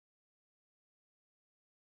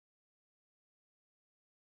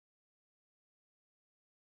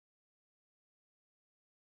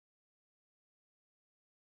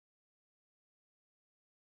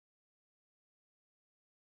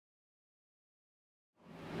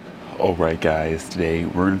Alright guys, today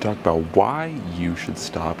we're going to talk about why you should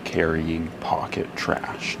stop carrying pocket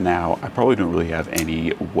trash. Now, I probably don't really have any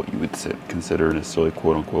what you would consider necessarily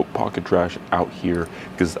quote-unquote pocket trash out here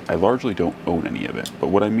because I largely don't own any of it. But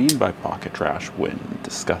what I mean by pocket trash when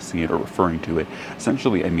discussing it or referring to it,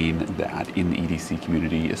 essentially I mean that in the EDC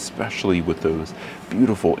community, especially with those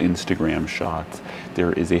beautiful Instagram shots,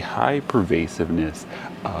 there is a high pervasiveness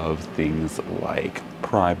of things like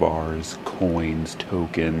pry bars, coins,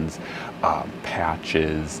 tokens,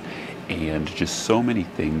 patches, and just so many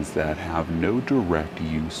things that have no direct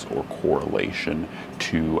use or correlation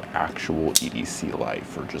to actual EDC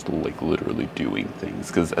life or just like literally doing things.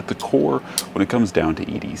 Because at the core, when it comes down to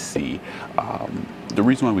EDC, the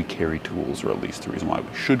reason why we carry tools, or at least the reason why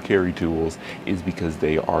we should carry tools, is because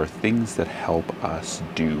they are things that help us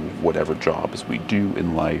do whatever jobs we do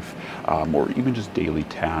in life, or even just daily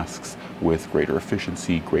tasks with greater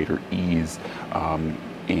efficiency, greater ease,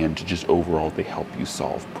 and just overall they help you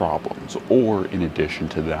solve problems. Or in addition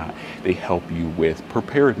to that, they help you with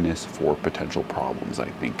preparedness for potential problems. I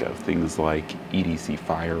think of things like EDC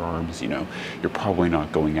firearms. You know, you're probably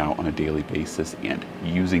not going out on a daily basis and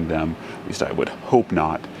using them, at least I would hope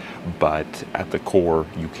not, but at the core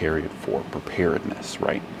you carry it for preparedness,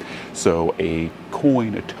 right? So a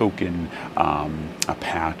coin, a token, a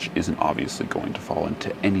patch isn't obviously going to fall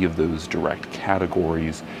into any of those direct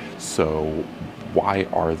categories. So why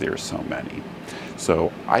are there so many?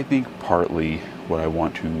 So I think partly what I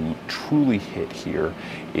want to truly hit here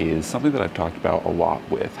is something that I've talked about a lot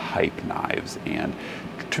with hype knives. And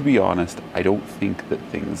to be honest, I don't think that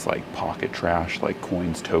things like pocket trash, like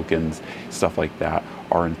coins, tokens, stuff like that,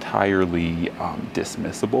 are entirely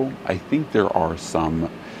dismissible. I think there are some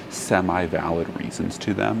semi-valid reasons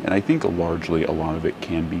to them, and I think largely a lot of it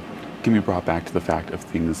can be brought back to the fact of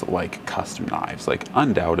things like custom knives. Like,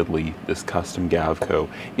 undoubtedly, this custom Gavco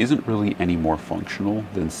isn't really any more functional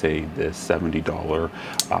than, say, this $70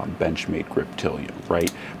 Benchmade Griptilian,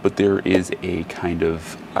 right? But there is a kind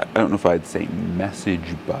of, I don't know if I'd say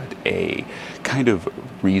message, but a kind of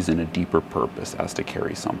reason, a deeper purpose as to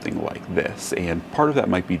carry something like this. And part of that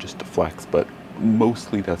might be just to flex, but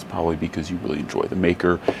mostly that's probably because you really enjoy the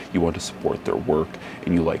maker, you want to support their work,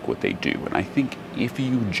 and you like what they do. And I think if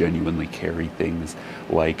you genuinely carry things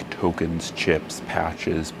like tokens, chips,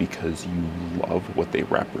 patches because you love what they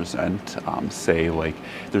represent, say like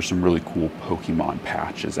there's some really cool Pokemon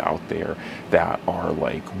patches out there that are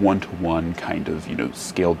like one-to-one kind of, you know,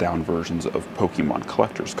 scaled down versions of Pokemon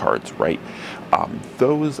collector's cards, right?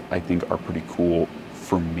 Those I think are pretty cool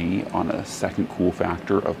for me on a second cool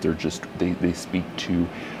factor of they speak to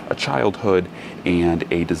a childhood and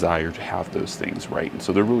a desire to have those things, right? And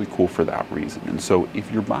so they're really cool for that reason. And so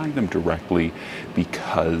if you're buying them directly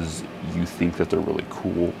because you think that they're really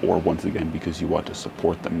cool, or once again because you want to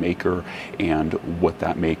support the maker and what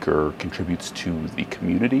that maker contributes to the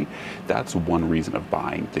community, that's one reason of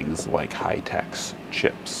buying things like Hi-Tex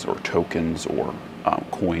chips or tokens or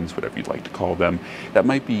coins, whatever you'd like to call them. That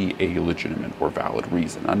might be a legitimate or valid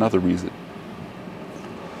reason. Another reason,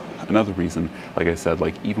 like I said,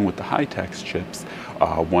 like even with the Hi-Tex chips,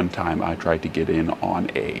 one time I tried to get in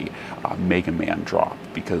on a Mega Man drop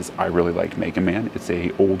because I really liked Mega Man. It's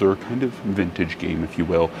a older kind of vintage game, if you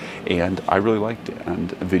will, and I really liked it.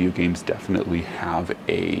 And video games definitely have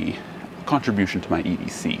a contribution to my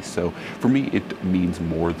EDC. So for me, it means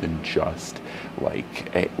more than just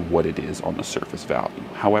like what it is on the surface value.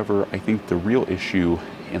 However, I think the real issue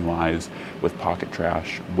lies with pocket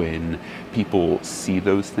trash when people see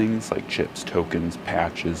those things like chips, tokens,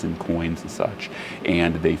 patches, and coins and such,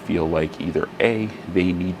 and they feel like either A,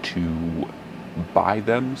 they need to buy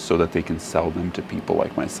them so that they can sell them to people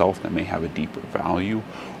like myself that may have a deeper value,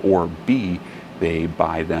 or B, they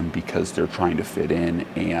buy them because they're trying to fit in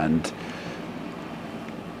and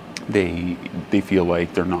they feel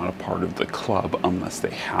like they're not a part of the club unless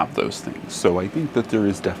they have those things. So I think that there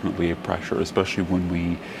is definitely a pressure, especially when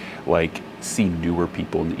we like see newer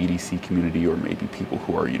people in the EDC community, or maybe people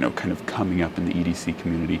who are, you know, kind of coming up in the EDC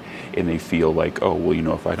community, and they feel like, oh, well, you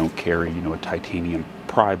know, if I don't carry, you know, a titanium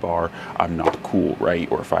pry bar, I'm not cool,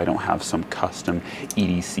 right? Or if I don't have some custom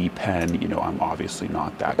EDC pen, you know, I'm obviously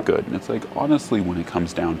not that good. And it's like, honestly, when it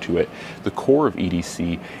comes down to it, the core of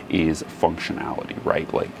EDC is functionality,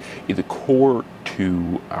 right? Like the core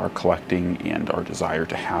to our collecting and our desire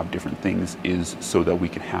to have different things is so that we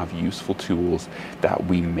can have useful tools that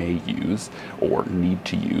we may use or need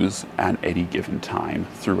to use at any given time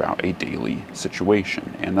throughout a daily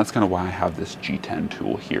situation. And that's kind of why I have this G10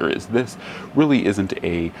 tool here. Is this really isn't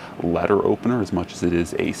a letter opener as much as it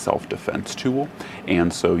is a self-defense tool.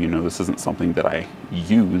 And so, you know, this isn't something that I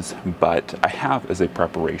use, but I have as a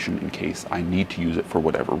preparation in case I need to use it for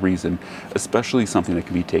whatever reason, especially something that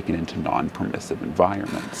can be taken into non-permissive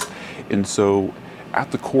environments. And so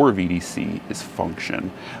at the core of EDC is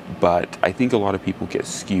function, but I think a lot of people get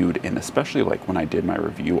skewed, and especially like when I did my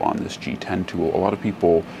review on this G10 tool, a lot of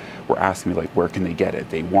people were asking me like, where can they get it?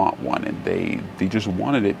 They want one, and they just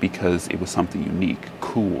wanted it because it was something unique,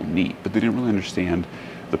 cool, neat, but they didn't really understand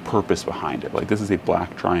the purpose behind it. Like, this is a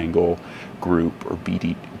Black Triangle Group or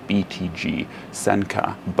BTG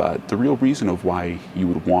Senka, but the real reason of why you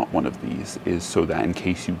would want one of these is so that in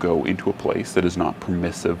case you go into a place that is not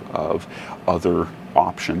permissive of other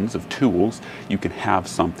options of tools, you can have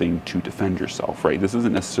something to defend yourself, right? This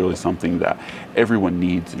isn't necessarily something that everyone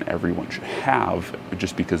needs and everyone should have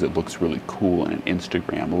just because it looks really cool in an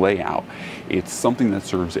Instagram layout. It's something that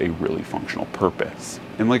serves a really functional purpose.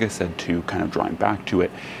 And like I said too, kind of drawing back to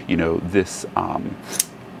it, you know, this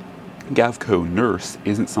Gavco Nurse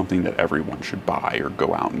isn't something that everyone should buy or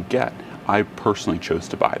go out and get. I personally chose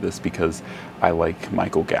to buy this because I like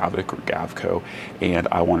Michael Gavik or Gavco, and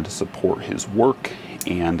I wanted to support his work,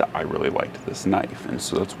 and I really liked this knife, and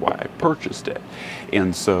so that's why I purchased it.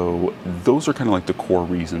 And so those are kind of like the core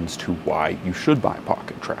reasons to why you should buy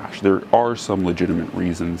Pocket Trash. There are some legitimate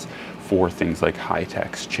reasons for things like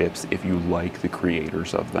Hi-Tex chips if you like the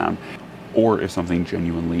creators of them, or if something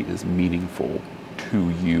genuinely is meaningful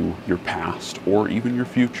to you, your past, or even your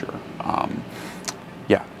future.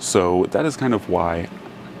 Yeah, so that is kind of why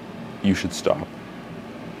you should stop.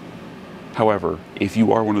 However, if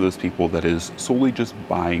you are one of those people that is solely just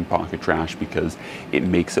buying Pocket Trash because it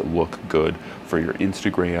makes it look good for your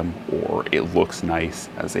Instagram, or it looks nice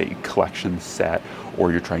as a collection set,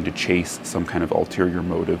 or you're trying to chase some kind of ulterior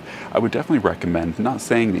motive, I would definitely recommend, not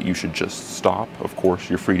saying that you should just stop, of course,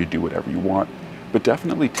 you're free to do whatever you want, but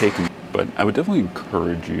definitely But I would definitely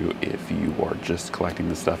encourage you, if you are just collecting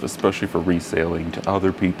this stuff, especially for reselling to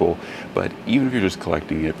other people, but even if you're just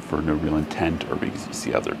collecting it for no real intent or because you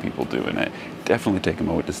see other people doing it, definitely take a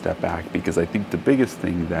moment to step back, because I think the biggest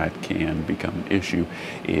thing that can become an issue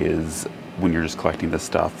is when you're just collecting this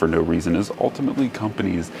stuff for no reason is ultimately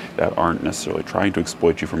companies that aren't necessarily trying to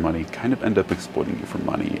exploit you for money kind of end up exploiting you for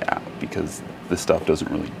money because this stuff doesn't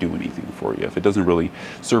really do anything for you. If it doesn't really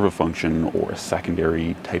serve a function or a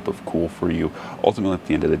secondary type of cool for you, ultimately at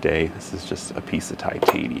the end of the day, this is just a piece of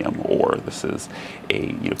titanium, or this is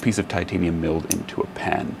a piece of titanium milled into a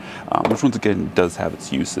pen, which once again does have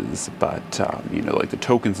its uses, but like the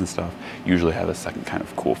tokens and stuff usually have a second kind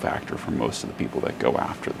of cool factor for most of the people that go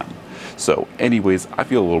after them. So anyways, I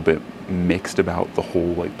feel a little bit mixed about the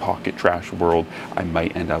whole like Pocket Trash world. I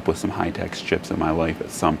might end up with some Hi-Tex chips in my life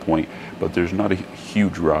at some point, but there's not a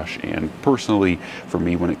huge rush. And personally, for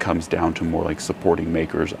me, when it comes down to more like supporting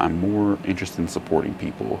makers, I'm more interested in supporting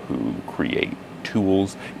people who create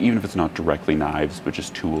tools, even if it's not directly knives, but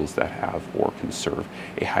just tools that have or can serve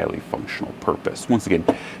a highly functional purpose. Once again,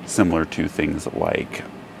 similar to things like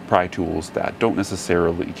pry tools that don't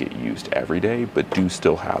necessarily get used every day, but do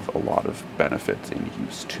still have a lot of benefits and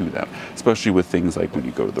use to them, especially with things like when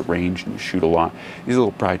you go to the range and you shoot a lot. These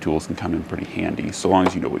little pry tools can come in pretty handy, so long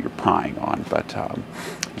as you know what you're prying on. But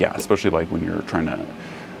yeah, especially like when you're trying to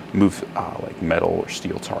move like metal or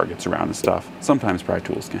steel targets around and stuff, sometimes pry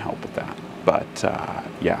tools can help with that. But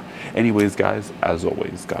yeah, anyways guys, as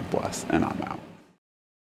always, God bless, and I'm out.